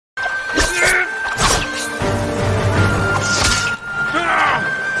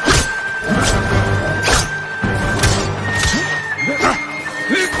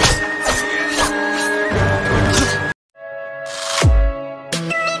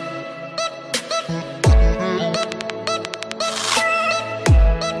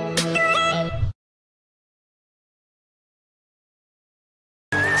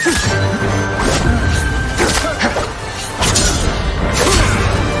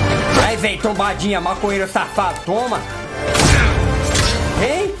véi, trombadinha, maconheiro safado, toma.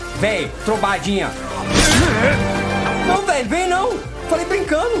 Vem, véi, trombadinha. Não, véi, vem não. Falei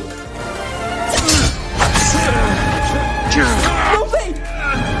brincando. Não, véi.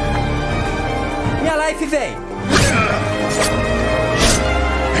 Minha life, véi.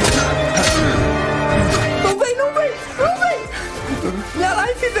 Não, véi, não, véi. Não, véi. Minha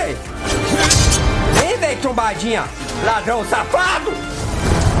life, véi. Vem, véi, trombadinha. Ladrão safado.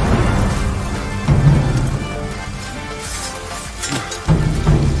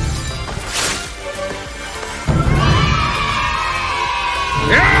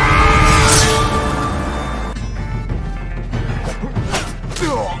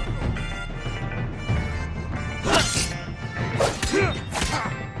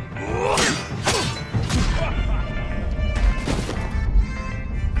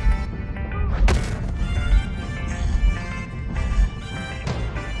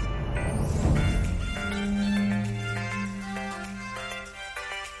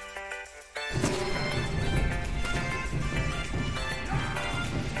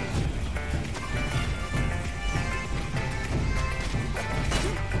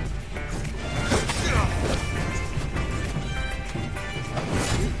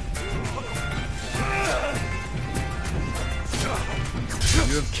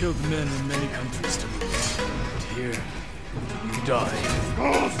 You have killed men in many countries to me. And here, you die.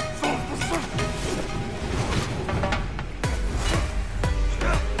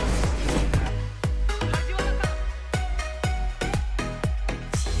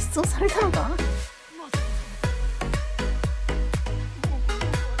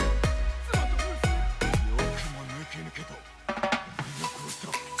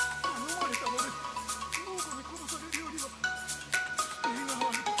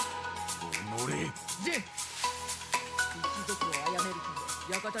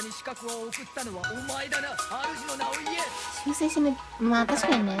修正しない。まあ確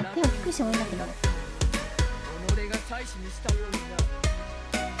かにね、手を低くしてもいいんだけど。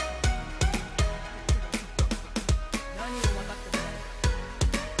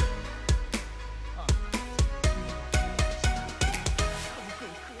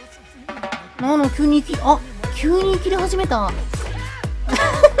急に切れ始めた。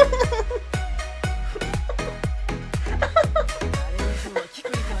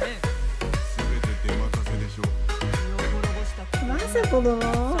まさかだ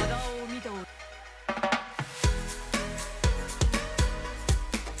な。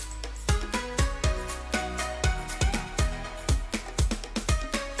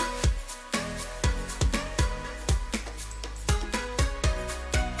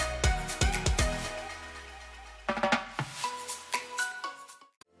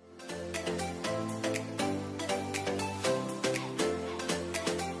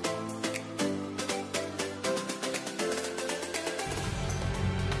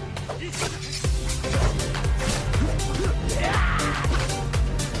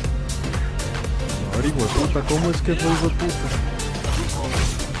Hijo de puta, ¿cómo es que fue hijo de puta?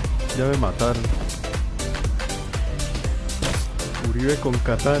 Ya me mataron. Uribe con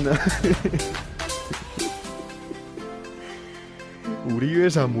katana. Uribe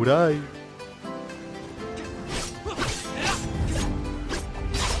samurai.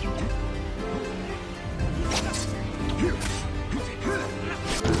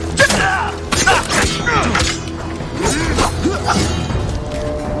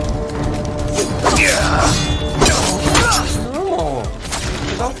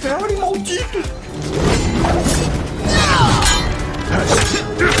 Maldito!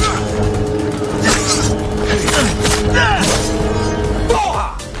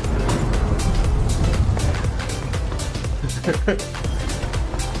 Porra!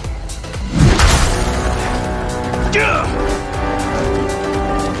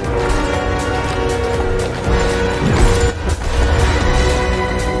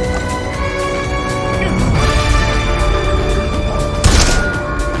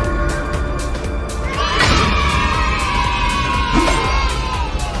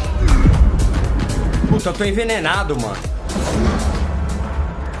 Puta, eu tô envenenado, mano.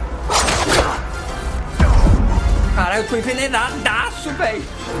 Caralho, eu tô envenenadaço, velho.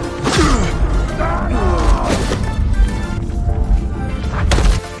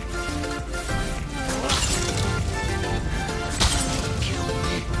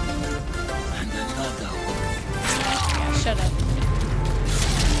 Shut up.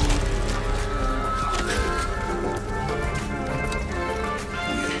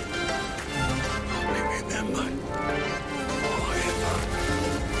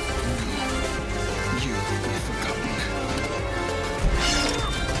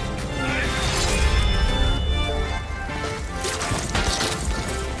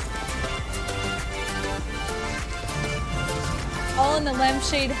 the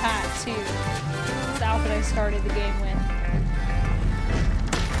lampshade hat too. It's the outfit I started the game with.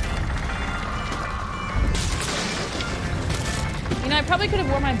 You know, I probably could have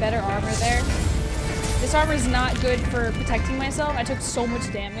worn my better armor there. This armor is not good for protecting myself. I took so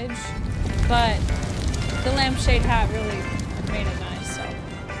much damage, but the lampshade hat really made it nice. So,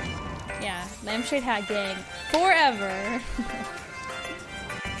 yeah, lampshade hat gang forever.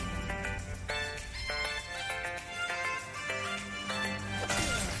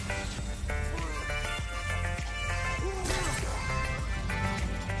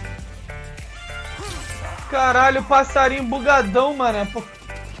 Caralho, passarinho bugadão, mano.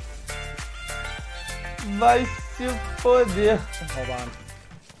 Vai se foder. Hold on.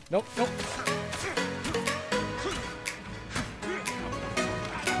 Nope, nope.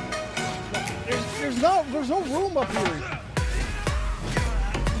 There's no room up here.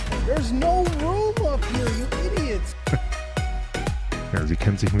 There's no room up here, you idiots. Ja, sie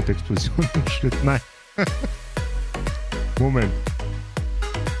kennt sich mit Explosionen im Schnitt. Nein. Moment.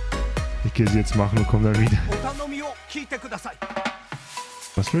 Ich gehe sie jetzt machen und komme dann wieder.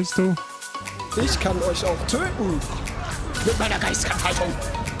 Was willst du? Ich kann euch auch töten. Mit meiner Geistkrafthaltung.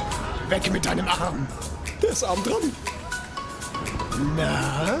 Weg mit deinem Arm. Der ist arm dran.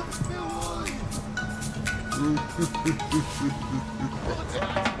 Na?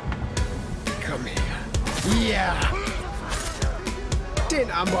 Komm her. Ja.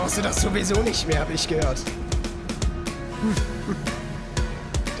 Den Arm brauchst du doch sowieso nicht mehr, habe ich gehört.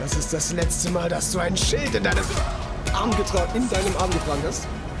 Das ist das letzte Mal, dass du ein Schild in deinem Arm getragen hast.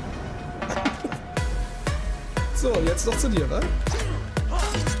 So, jetzt noch zu dir, wa?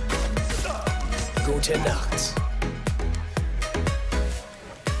 Gute Nacht.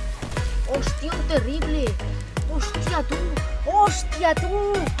 Hostia, terrible. Hostia, tú. Hostia,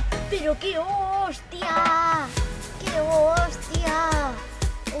 tú. Pero qué hostia. Qué hostia.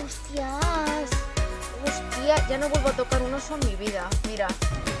 Hostias. Hostia, ya no vuelvo a tocar un oso en mi vida. Mira.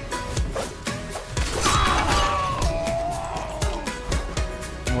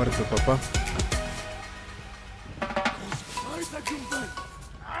 Muerto, papá.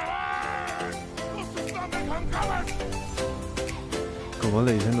 ¿Cómo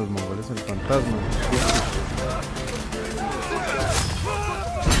le dicen los mongoles al fantasma?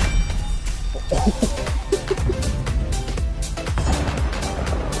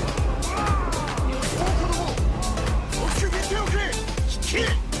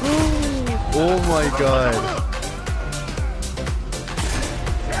 Oh my god.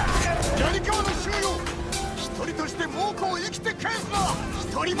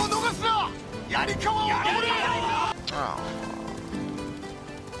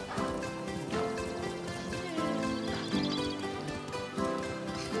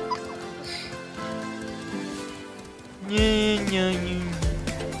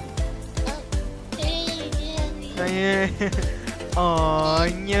 Oh,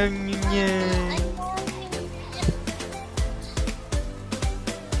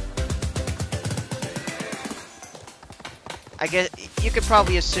 I guess you could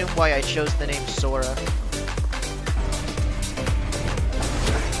probably assume why I chose the name Sora.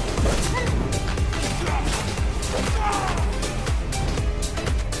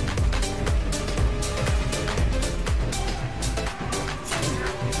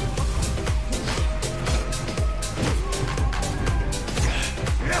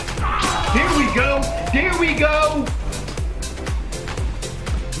 Here we go!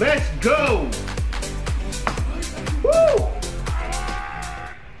 Let's go! Woo!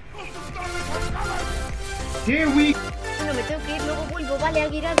 Here we... Bueno, me tengo que ir, luego vuelvo. Vale,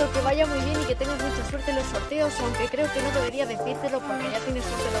 Aguirado, que vaya muy bien y que tengas mucha suerte en los sorteos, aunque creo que no debería decírtelo porque ya tienes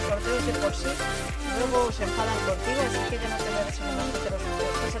suerte en los sorteos de por sí. Luego se enfadan contigo, así que ya no te voy a desear más suerte en los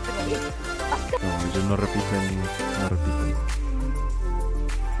sorteos. Pásatelo bien. No, ellos no repiten, no repiten.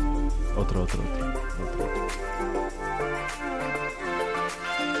 Otro.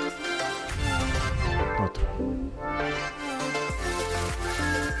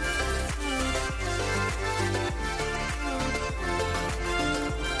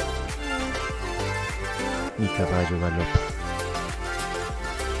 Mi caballo galopa.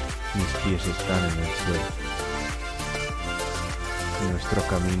 Mis pies están en el suelo. Nuestro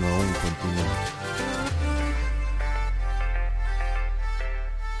camino aún continúa.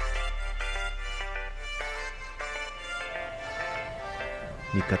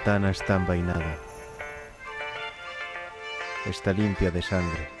 Mi katana está envainada. Está limpia de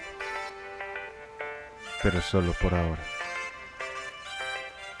sangre. Pero solo por ahora.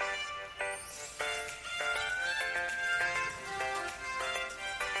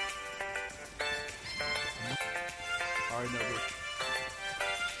 Alright, nugget.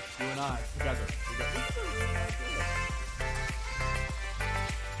 You and I, together.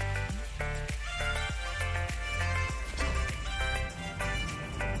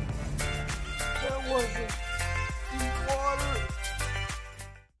 That wasn't water.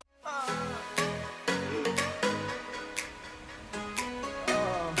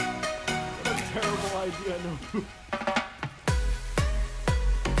 What a terrible idea, no.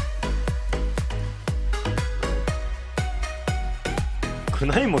 く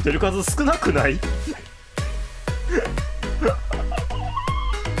ないモデル数少なくない？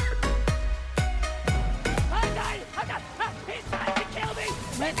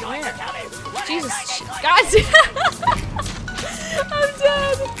 Jesus, God damn. I'm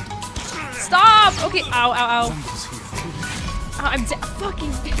dead. Stop. Okay. Ow, ow, ow. Oh, I'm dead.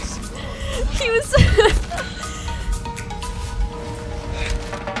 Fucking bitch. He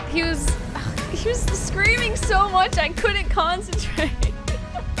was screaming so much I couldn't concentrate.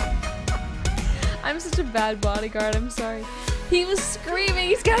 I'm such a bad bodyguard. I'm sorry. He was screaming.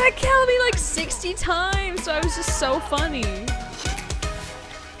 He's gonna kill me like 60 times. So I was just so funny.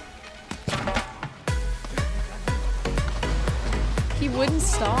 He wouldn't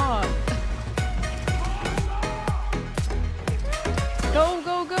stop. Go,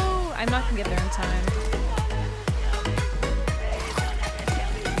 go, go! I'm not gonna get there in time.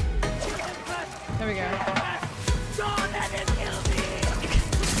 There we go. Don't let him kill me!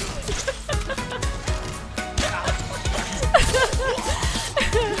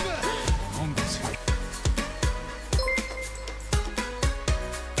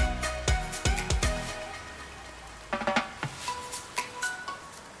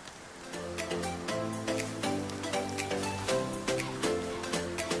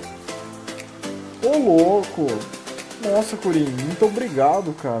 Ô louco! Nossa, Curim, muito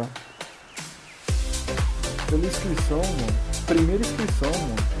obrigado, cara. Pela inscrição, mano. Primeira inscrição,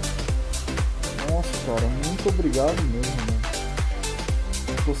 mano. Nossa, cara, muito obrigado mesmo, mano.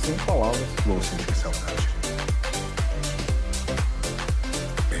 Tô sem palavras. Vou sentir saudade.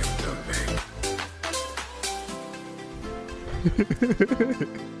 Eu também.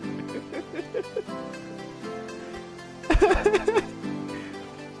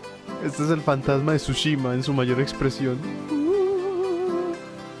 Este es el fantasma de Tsushima en su mayor expresión.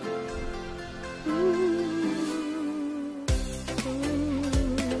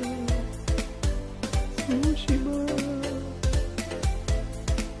 Tsushima.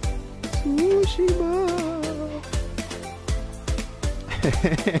 Tsushima.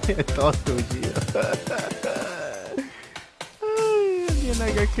 Todo tuyo. Ay, alguien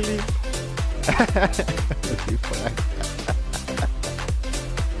haga clip. Así fue.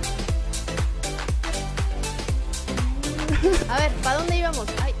 A ver, ¿para dónde íbamos?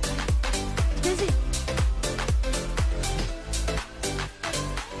 Ay. Sí, sí.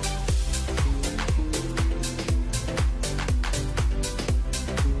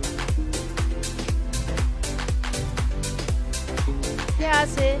 ¿Qué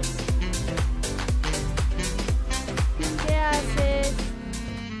haces? ¿Qué haces?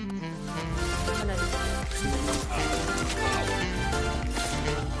 Bueno,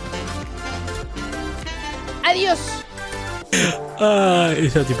 adiós.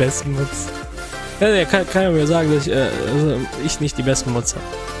 Ich habe die besten Mods. Ja, der kann ja mir sagen, dass ich nicht die besten Mods habe.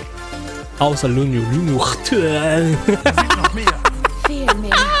 Außer Lunu. Viel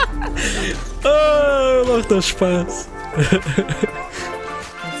mehr. Macht das Spaß.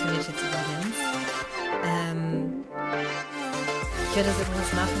 Funktioniert jetzt übrigens. Ich werde das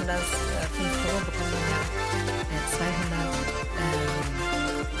übrigens machen, dass 5 Euro bekommen wir ja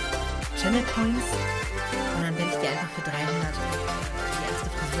 200 Channel Points. Und dann werde ich die einfach für 300 die erste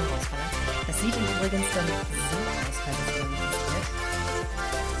Frisur rausfallen. Das sieht übrigens dann so aus, weil das so ist.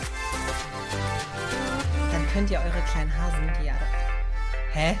 Dann könnt ihr eure kleinen Hasen, die ja...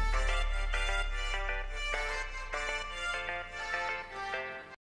 Hä?